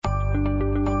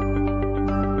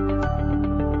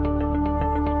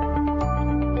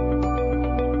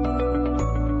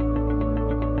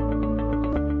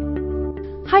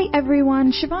Hi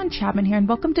everyone, Shiavon Chatman here, and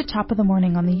welcome to Top of the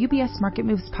Morning on the UBS Market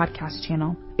Moves podcast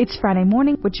channel. It's Friday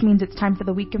morning, which means it's time for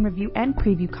the weekend review and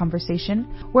preview conversation,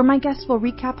 where my guests will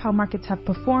recap how markets have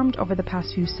performed over the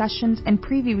past few sessions and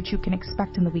preview what you can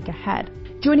expect in the week ahead.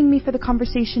 Joining me for the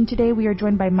conversation today, we are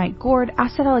joined by Mike Gourd,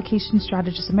 Asset Allocation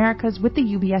Strategist Americas with the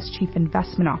UBS Chief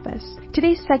Investment Office.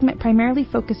 Today's segment primarily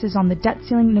focuses on the debt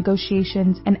ceiling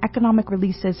negotiations and economic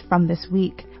releases from this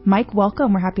week. Mike,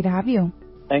 welcome. We're happy to have you.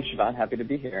 Thanks, Shiavon. Happy to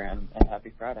be here, and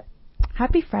happy Friday.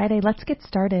 Happy Friday. Let's get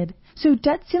started. So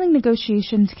debt ceiling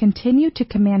negotiations continue to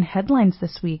command headlines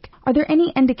this week. Are there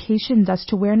any indications as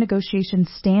to where negotiations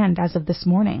stand as of this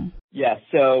morning? Yeah,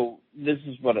 so this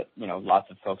is what,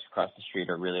 lots of folks across the street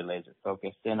are really laser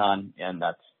focused in on, and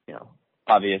that's,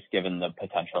 obvious given the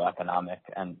potential economic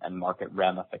and market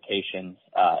ramifications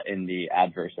in the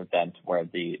adverse event where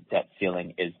the debt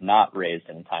ceiling is not raised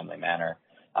in a timely manner,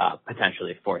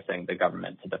 potentially forcing the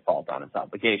government to default on its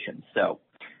obligations. So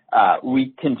we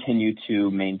continue to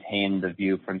maintain the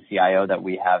view from CIO that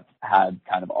we have had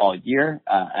kind of all year,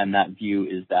 and that view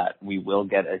is that we will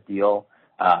get a deal,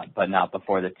 but not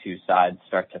before the two sides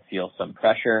start to feel some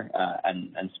pressure,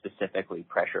 and specifically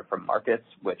pressure from markets,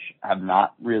 which have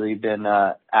not really been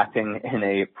acting in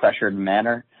a pressured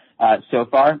manner so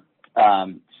far.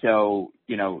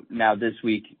 Now this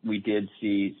week we did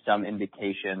see some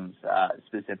indications,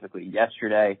 specifically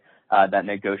yesterday, that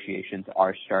negotiations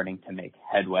are starting to make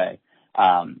headway.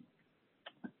 The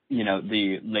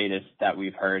latest that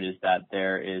we've heard is that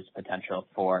there is potential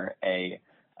for a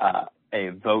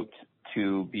vote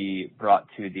to be brought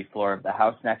to the floor of the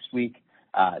House next week.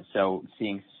 So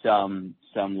seeing some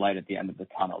light at the end of the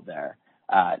tunnel there.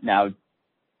 Now,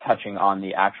 touching on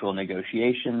the actual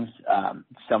negotiations,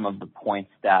 some of the points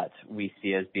that we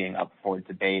see as being up for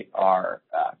debate are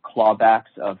clawbacks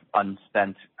of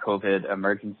unspent COVID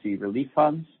emergency relief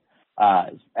funds,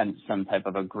 and some type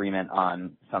of agreement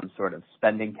on some sort of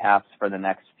spending caps for the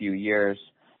next few years,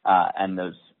 and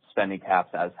those spending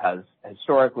caps, as has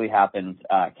historically happened,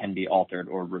 can be altered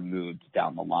or removed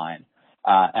down the line.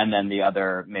 And then the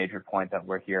other major point that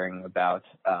we're hearing about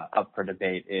up for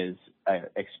debate is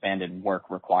expanded work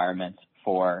requirements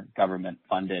for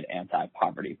government-funded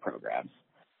anti-poverty programs.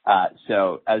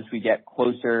 So as we get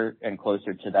closer and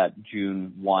closer to that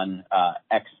June 1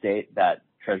 ex-date that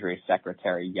Treasury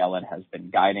Secretary Yellen has been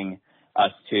guiding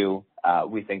us to,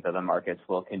 we think that the markets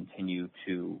will continue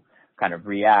to kind of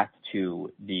react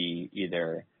to the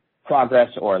either progress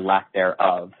or lack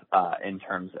thereof in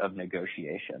terms of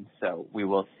negotiations. So we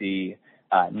will see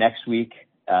next week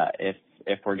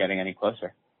if we're getting any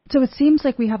closer. So it seems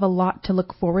like we have a lot to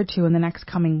look forward to in the next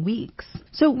coming weeks.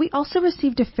 So we also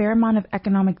received a fair amount of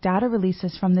economic data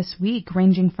releases from this week,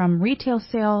 ranging from retail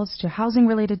sales to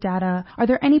housing-related data. Are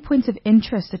there any points of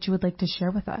interest that you would like to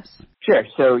share with us? Sure.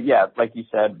 So, yeah, like you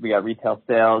said, we got retail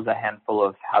sales, a handful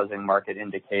of housing market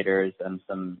indicators, and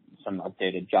some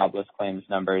updated jobless claims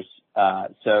numbers.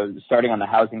 So starting on the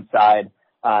housing side,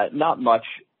 not much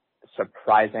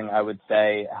surprising, I would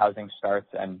say. Housing starts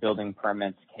and building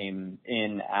permits came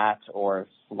in at or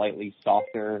slightly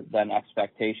softer than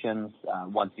expectations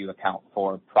once you account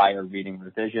for prior reading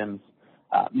revisions.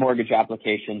 Mortgage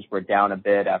applications were down a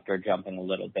bit after jumping a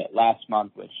little bit last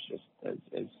month, which just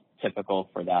is typical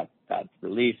for that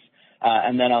release.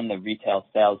 And then on the retail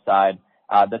sales side,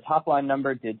 the top line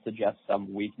number did suggest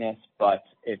some weakness, but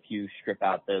if you strip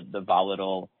out the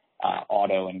volatile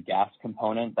auto and gas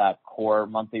component, that core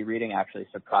monthly reading actually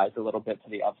surprised a little bit to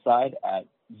the upside at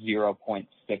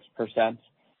 0.6%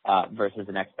 versus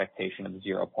an expectation of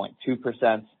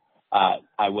 0.2%.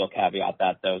 I will caveat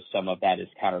that, though, some of that is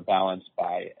counterbalanced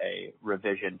by a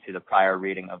revision to the prior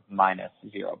reading of minus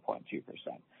 0.2%.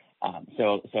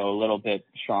 So a little bit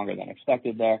stronger than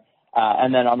expected there.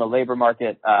 And then on the labor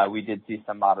market, we did see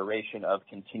some moderation of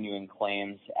continuing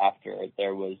claims after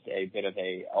there was a bit of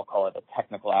I'll call it a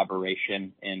technical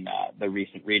aberration in the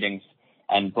recent readings,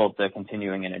 and both the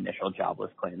continuing and initial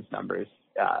jobless claims numbers,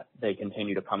 they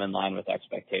continue to come in line with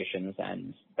expectations,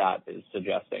 and that is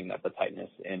suggesting that the tightness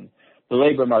in the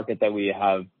labor market that we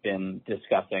have been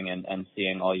discussing and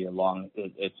seeing all year long,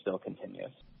 it still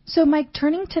continues. So, Mike,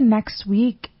 turning to next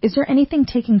week, is there anything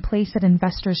taking place that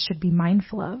investors should be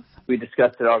mindful of? We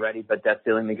discussed it already, but debt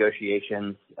ceiling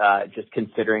negotiations, just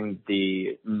considering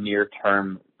the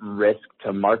near-term risk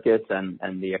to markets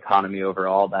and the economy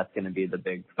overall, that's going to be the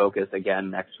big focus again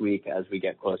next week as we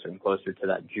get closer and closer to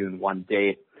that June 1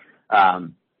 date.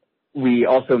 We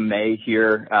also may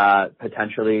hear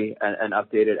potentially an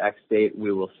updated ex-date.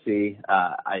 We will see.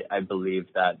 I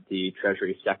believe that the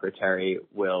Treasury Secretary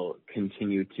will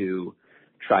continue to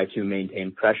try to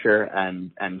maintain pressure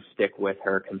and stick with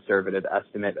her conservative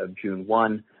estimate of June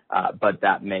 1, but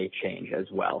that may change as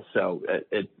well. So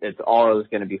it's always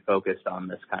going to be focused on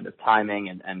this kind of timing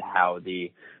and how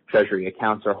the Treasury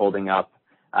accounts are holding up,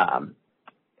 and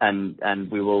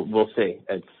we'll see.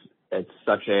 It's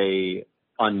such a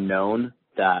unknown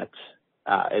that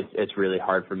it's really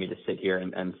hard for me to sit here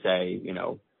and say,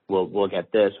 we'll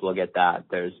get this, we'll get that.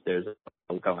 There's a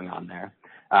lot going on there.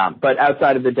 But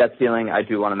outside of the debt ceiling, I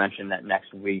do want to mention that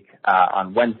next week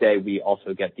on Wednesday, we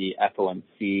also get the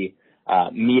FOMC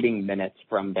meeting minutes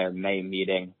from their May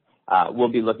meeting.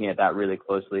 We'll be looking at that really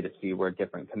closely to see where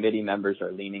different committee members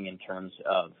are leaning in terms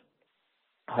of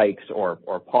hikes or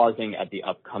pausing at the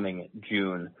upcoming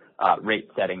June rate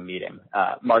setting meeting.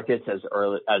 Markets as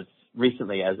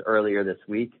recently as earlier this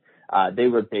week, they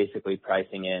were basically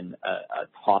pricing in a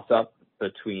toss-up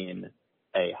between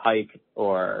a hike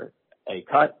or a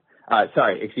cut.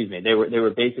 They were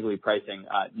basically pricing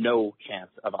no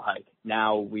chance of a hike.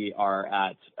 Now we are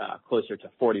at closer to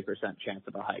 40% chance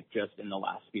of a hike just in the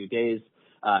last few days,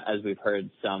 as we've heard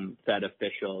some Fed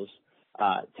officials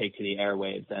take to the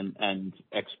airwaves and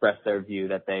express their view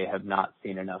that they have not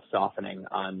seen enough softening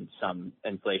on some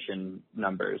inflation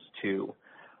numbers to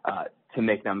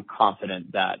make them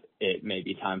confident that it may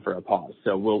be time for a pause.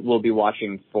 So we'll be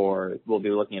looking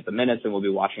at the minutes, and we'll be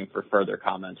watching for further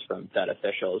comments from Fed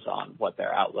officials on what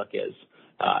their outlook is,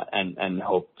 and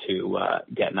hope to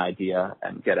get an idea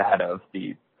and get ahead of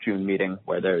the June meeting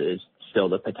where there is still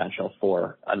the potential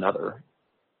for another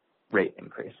rate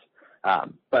increase.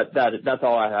 But that's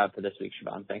all I have for this week,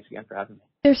 Shiavon. Thanks again for having me.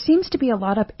 There seems to be a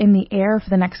lot up in the air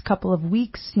for the next couple of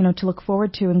weeks, to look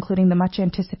forward to, including the much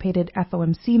anticipated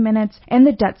FOMC minutes and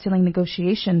the debt ceiling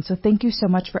negotiations. So thank you so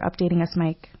much for updating us,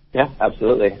 Mike. Yeah,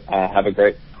 absolutely. Have a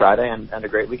great Friday and a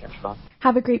great weekend, Shiavon.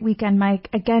 Have a great weekend, Mike.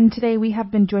 Again, today we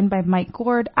have been joined by Mike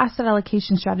Gourd, Asset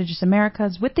Allocation Strategist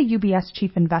Americas with the UBS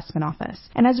Chief Investment Office.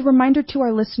 And as a reminder to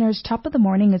our listeners, Top of the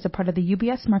Morning is a part of the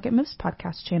UBS Market Moves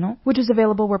podcast channel, which is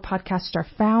available where podcasts are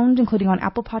found, including on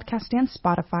Apple Podcasts and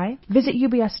Spotify. Visit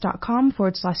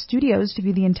ubs.com/studios to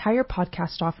view the entire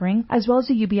podcast offering, as well as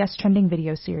the UBS Trending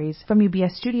video series. From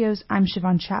UBS Studios, I'm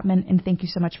Shiavon Chatman, and thank you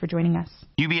so much for joining us.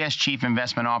 UBS Chief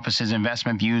Investment Office's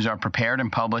investment views are prepared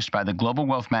and published by the Global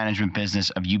Wealth Management business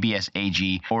of UBS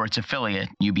AG or its affiliate,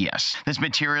 UBS. This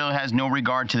material has no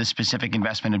regard to the specific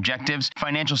investment objectives,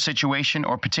 financial situation,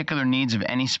 or particular needs of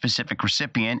any specific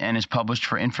recipient and is published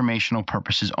for informational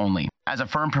purposes only. As a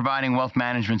firm providing wealth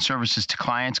management services to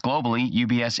clients globally,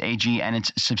 UBS AG and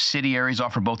its subsidiaries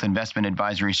offer both investment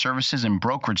advisory services and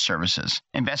brokerage services.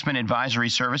 Investment advisory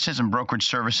services and brokerage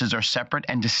services are separate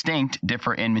and distinct,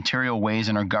 differ in material ways,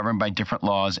 and are governed by different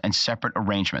laws and separate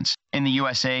arrangements. In the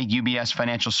USA, UBS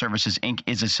Financial Services Inc.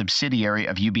 is a subsidiary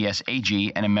of UBS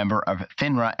AG and a member of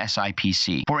FINRA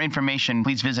SIPC. For information,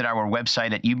 please visit our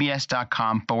website at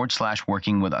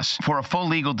ubs.com/working with us. For a full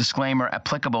legal disclaimer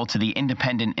applicable to the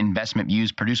independent investment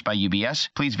views produced by UBS,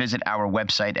 please visit our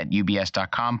website at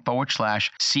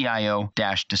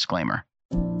ubs.com/CIO-disclaimer.